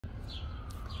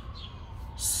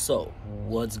So,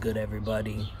 what's good,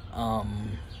 everybody?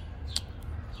 I'm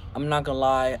not gonna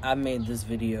lie, I made this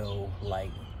video like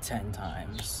 10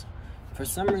 times. For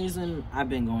some reason, I've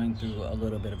been going through a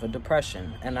little bit of a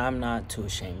depression, and I'm not too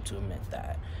ashamed to admit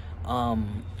that. I've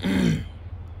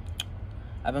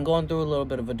been going through a little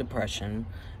bit of a depression,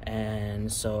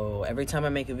 and so every time I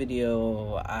make a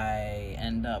video, I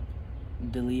end up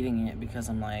deleting it because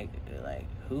I'm like,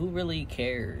 who really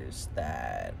cares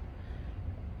that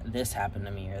this happened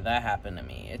to me or that happened to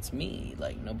me? It's me.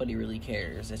 Like, nobody really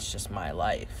cares. It's just my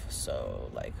life. So,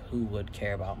 like, who would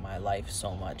care about my life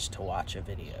so much to watch a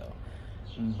video?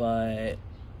 But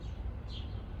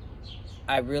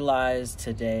I realized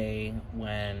today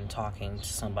when talking to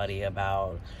somebody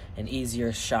about an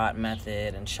easier shot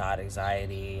method and shot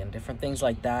anxiety and different things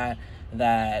like that,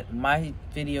 that my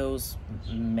videos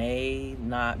may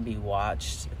not be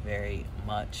watched very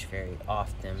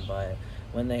often, but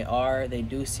when they are, they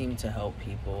do seem to help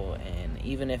people. And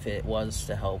even if it was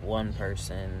to help one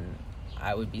person,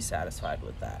 I would be satisfied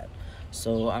with that.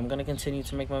 So I'm gonna continue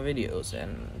to make my videos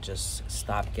and just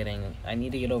stop getting, I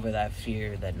need to get over that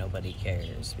fear that nobody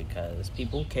cares, because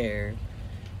people care.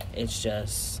 It's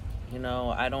just, you know,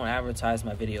 I don't advertise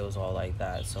my videos all like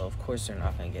that, so of course they're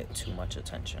not gonna get too much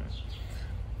attention.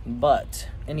 But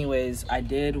anyways, I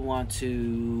did want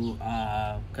to,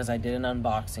 because I did an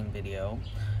unboxing video,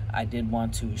 I did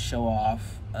want to show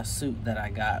off a suit that I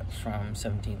got from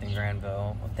 17th and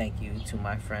Granville. Well, thank you to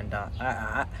my friend Don.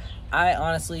 I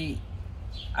honestly,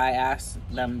 I asked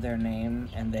them their name,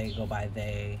 and they go by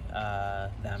they,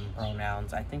 them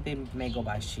pronouns. I think they may go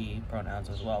by she pronouns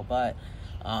as well, but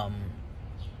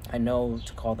I know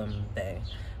to call them they.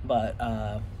 But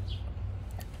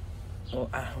well,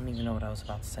 I don't even know what I was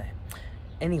about to say.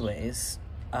 Anyways,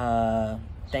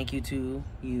 thank you to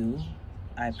you.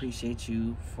 I appreciate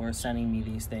you for sending me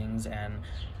these things, and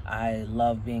I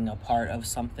love being a part of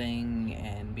something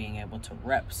and being able to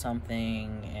rep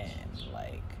something, and,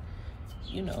 like,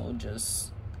 you know,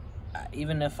 just,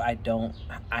 even if I don't,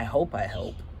 I hope I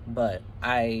help, but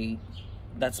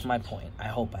that's my point. I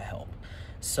hope I help.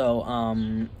 So,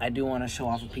 I do want to show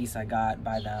off a piece I got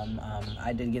by them.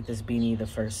 I did get this beanie the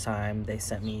first time they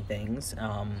sent me things.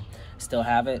 Still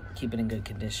have it, keep it in good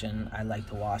condition. I like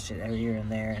to wash it every here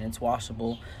and there, and it's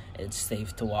washable. It's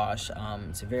safe to wash.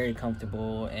 It's very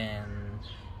comfortable, and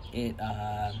it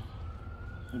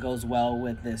goes well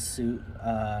with this suit.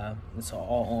 It's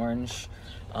all orange,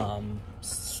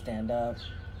 stand up.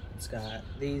 It's got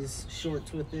these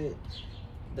shorts with it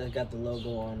that got the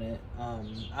logo on it.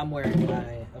 I'm wearing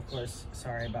my, of course,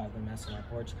 sorry about the mess on my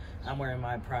porch, I'm wearing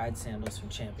my Pride sandals from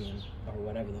Champion, or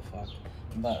whatever the fuck,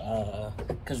 but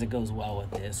because it goes well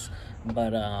with this.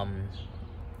 But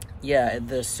yeah,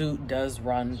 the suit does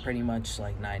run pretty much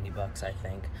like 90 bucks, I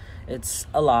think. It's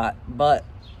a lot, but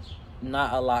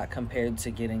not a lot compared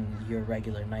to getting your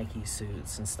regular Nike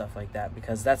suits and stuff like that,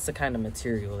 because that's the kind of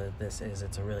material that this is.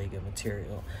 It's a really good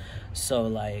material. So,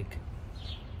 like,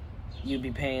 you'd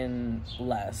be paying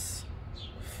less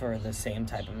for the same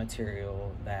type of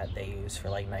material that they use for,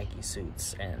 like, Nike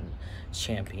suits and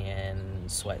Champion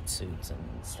sweatsuits and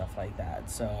stuff like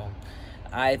that. So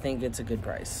I think it's a good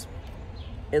price.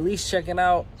 At least check it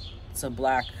out. It's a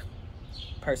black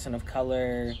person of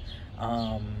color,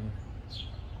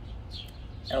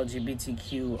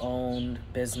 LGBTQ owned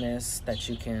business that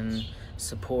you can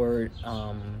support,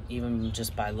 even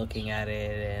just by looking at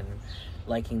it and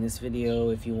liking this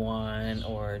video if you want,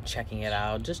 or checking it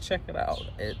out. Just check it out.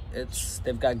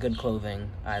 They've got good clothing.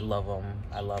 I love them.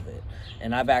 I love it.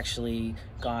 And I've actually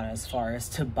gone as far as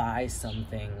to buy some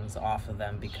things off of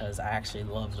them because I actually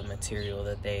love the material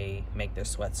that they make their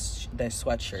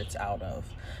sweatshirts out of.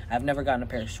 I've never gotten a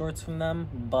pair of shorts from them,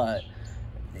 but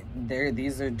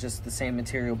these are just the same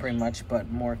material pretty much, but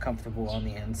more comfortable on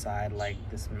the inside, like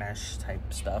this mesh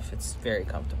type stuff. It's very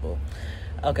comfortable.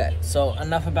 Okay, so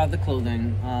enough about the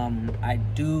clothing. I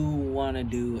do want to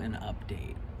do an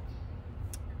update.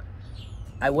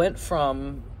 I went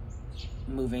from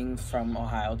moving from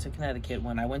Ohio to Connecticut.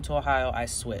 When I went to Ohio, I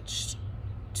switched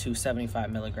to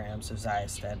 75 milligrams of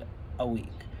Zyosted a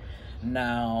week.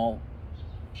 Now,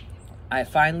 I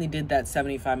finally did that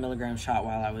 75 milligram shot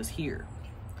while I was here.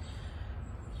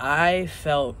 I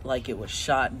felt like it was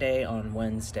shot day on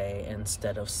Wednesday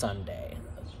instead of Sunday.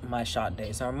 My shot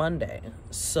days are Monday.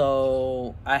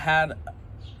 So I had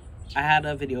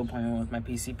a video appointment with my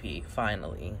PCP,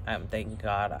 finally. Thank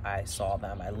God I saw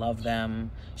them. I love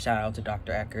them. Shout out to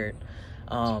Dr. Eckert.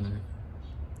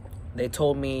 They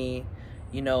told me,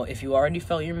 you know, if you already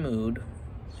felt your mood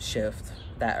shift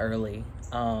that early,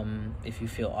 if you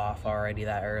feel off already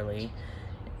that early,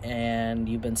 and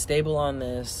you've been stable on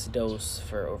this dose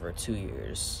for over 2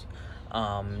 years.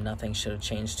 Nothing should have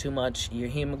changed too much. Your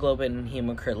hemoglobin and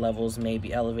hematocrit levels may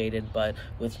be elevated, but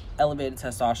with elevated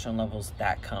testosterone levels,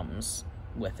 that comes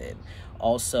with it.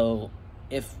 Also,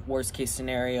 if worst case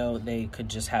scenario, they could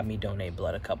just have me donate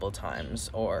blood a couple times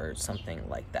or something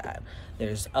like that.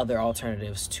 There's other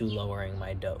alternatives to lowering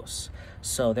my dose.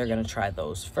 So they're gonna try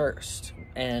those first.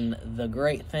 And the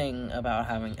great thing about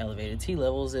having elevated T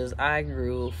levels is I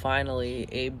grew finally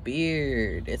a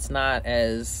beard. It's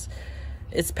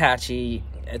patchy.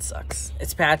 It sucks.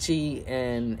 It's patchy,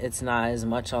 and it's not as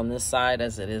much on this side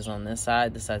as it is on this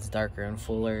side. This side's darker and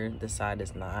fuller. This side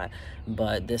is not.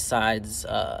 But this side's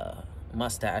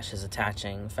mustache is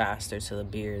attaching faster to the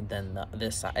beard than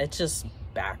this side. It's just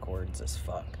backwards as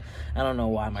fuck. I don't know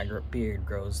why my beard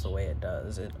grows the way it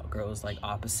does. It grows like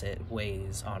opposite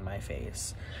ways on my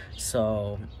face.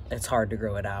 So it's hard to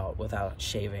grow it out without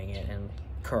shaving it and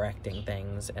correcting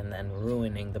things and then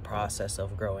ruining the process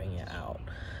of growing it out.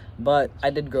 But I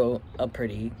did grow a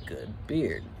pretty good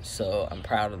beard, so I'm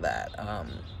proud of that.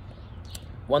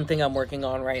 One thing I'm working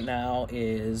on right now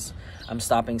is I'm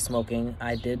stopping smoking.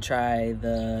 I did try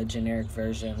the generic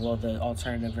version, well, the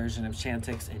alternative version of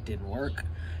Chantix. It didn't work,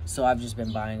 so I've just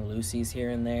been buying Lucy's here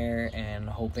and there and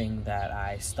hoping that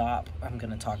I stop. I'm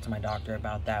gonna talk to my doctor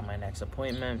about that my next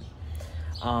appointment.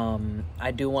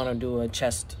 I do want to do a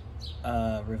chest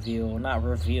not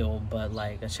reveal, but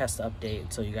like a chest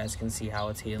update so you guys can see how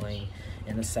it's healing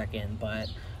in a second. But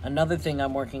another thing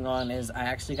I'm working on is I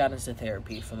actually got into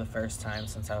therapy for the first time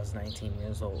since I was 19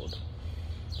 years old.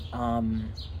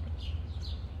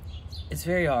 It's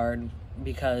very hard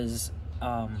because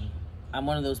I'm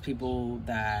one of those people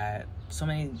that so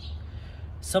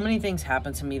many things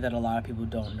happen to me that a lot of people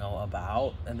don't know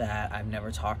about, that I've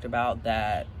never talked about,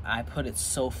 that I put it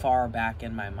so far back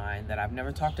in my mind that I've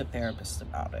never talked to therapists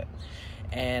about it.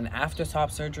 And after top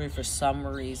surgery, for some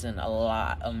reason, a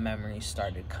lot of memories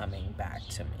started coming back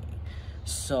to me.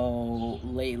 So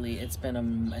lately, it's been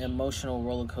an emotional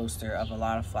roller coaster of a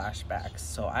lot of flashbacks.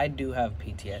 So I do have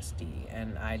PTSD,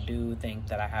 and I do think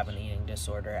that I have an eating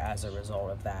disorder as a result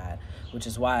of that, which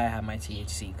is why I have my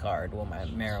THC card. Well,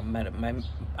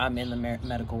 I'm in the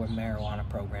medical marijuana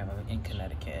program in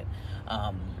Connecticut.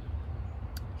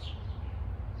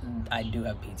 I do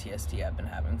have PTSD. I've been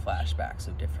having flashbacks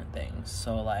of different things.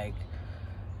 So like,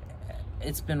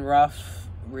 it's been rough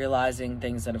realizing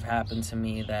things that have happened to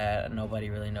me that nobody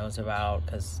really knows about,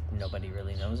 because nobody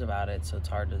really knows about it, so it's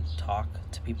hard to talk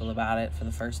to people about it for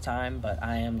the first time. But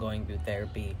I am going through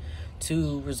therapy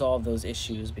to resolve those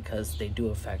issues because they do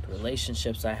affect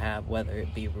relationships I have, whether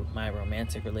it be my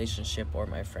romantic relationship or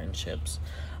my friendships.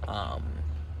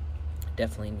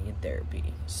 Definitely need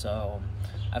therapy. So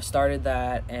I've started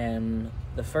that, and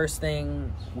the first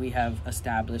thing we have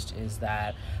established is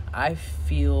that I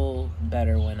feel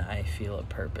better when I feel a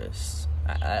purpose.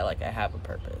 I have a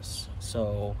purpose.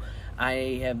 So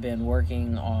I have been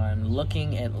working on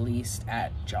looking at least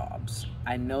at jobs.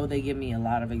 I know they give me a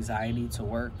lot of anxiety to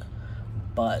work,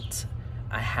 but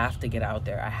I have to get out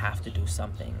there. I have to do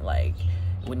something. Like,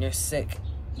 when you're sick,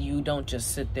 you don't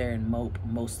just sit there and mope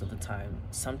most of the time.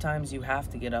 Sometimes you have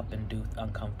to get up and do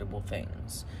uncomfortable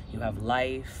things. You have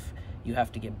life, you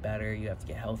have to get better, you have to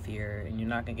get healthier, and you're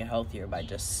not gonna get healthier by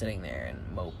just sitting there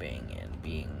and moping and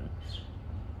being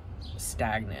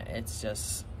stagnant.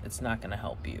 It's not gonna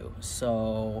help you.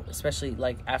 So, especially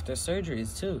like after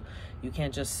surgeries too, you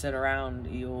can't just sit around,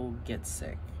 you'll get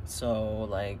sick. So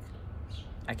like,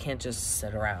 I can't just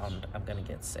sit around, I'm gonna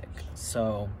get sick.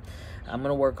 So I'm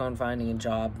gonna work on finding a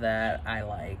job that I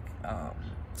like.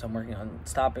 So I'm working on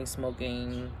stopping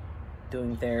smoking,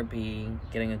 doing therapy,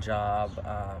 getting a job.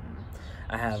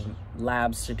 I have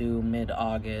labs to do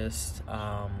mid-August.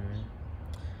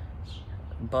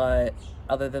 But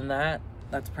other than that,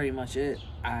 that's pretty much it.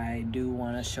 I do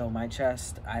want to show my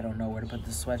chest. I don't know where to put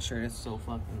the sweatshirt. It's so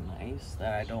fucking nice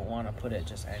that I don't want to put it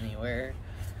just anywhere.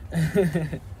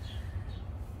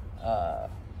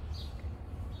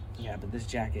 Yeah, but this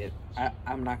jacket,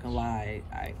 I'm not gonna lie,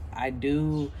 I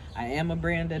am a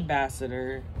brand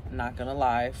ambassador, not gonna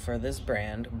lie, for this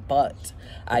brand, but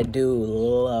I do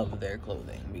love their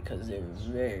clothing because they're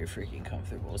very freaking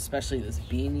comfortable, especially this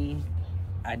beanie.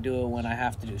 I do it when I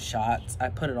have to do shots. I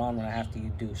put it on when I have to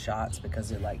do shots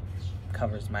because it like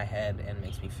covers my head and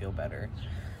makes me feel better.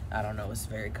 I don't know, it's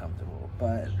very comfortable.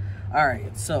 But all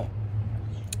right, so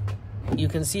you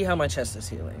can see how my chest is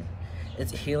healing.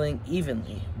 It's healing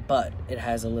evenly, but it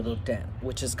has a little dent,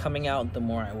 which is coming out the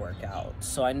more I work out.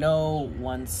 So I know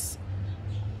once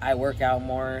I work out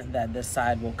more that this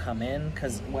side will come in,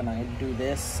 because when I do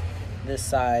this, this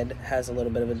side has a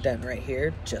little bit of a dent right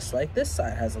here, just like this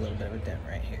side has a little bit of a dent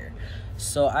right here.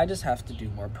 So I just have to do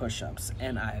more push-ups,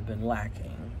 and I've been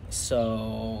lacking.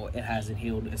 So it hasn't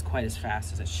healed as quite as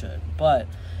fast as it should. But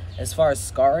as far as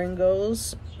scarring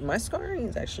goes, my scarring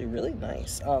is actually really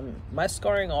nice. My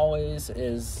scarring always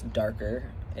is darker.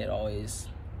 It always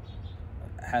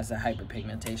has a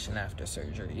hyperpigmentation after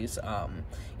surgeries.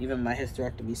 Even my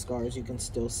hysterectomy scars, you can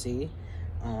still see.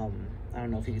 I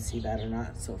don't know if you can see that or not,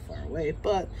 it's so far away,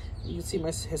 but you can see my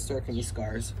hysterectomy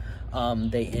scars.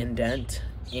 They indent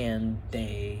and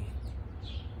they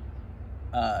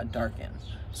darken.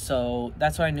 So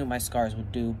that's what I knew my scars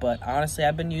would do. But honestly,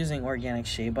 I've been using organic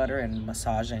shea butter and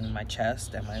massaging my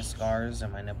chest and my scars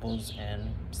and my nipples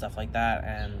and stuff like that,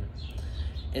 and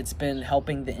it's been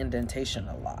helping the indentation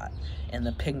a lot and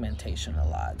the pigmentation a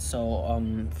lot.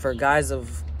 So for guys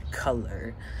of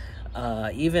color,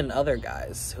 even other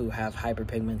guys who have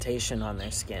hyperpigmentation on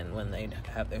their skin when they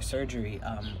have their surgery,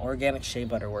 organic shea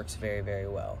butter works very, very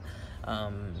well.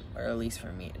 Or at least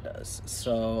for me it does.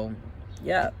 So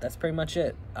yeah, that's pretty much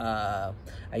it. I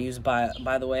use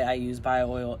by the way, I use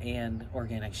bio oil and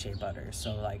organic shea butter.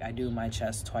 So like, I do my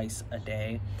chest twice a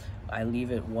day. I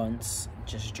leave it once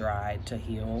just dry to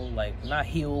heal, like not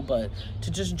heal, but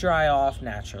to just dry off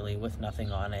naturally with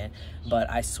nothing on it. But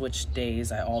I switch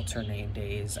days, I alternate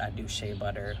days. I do shea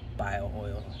butter, bio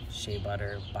oil, shea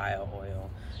butter, bio oil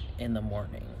in the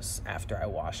mornings after I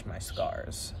wash my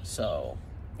scars. So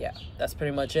yeah, that's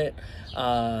pretty much it.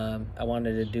 I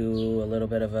wanted to do a little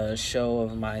bit of a show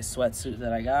of my sweatsuit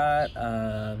that I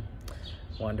got.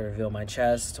 Wanted to reveal my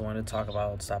chest. Wanted to talk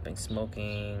about stopping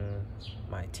smoking,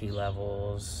 my T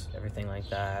levels, everything like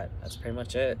that. That's pretty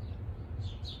much it.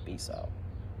 Peace out.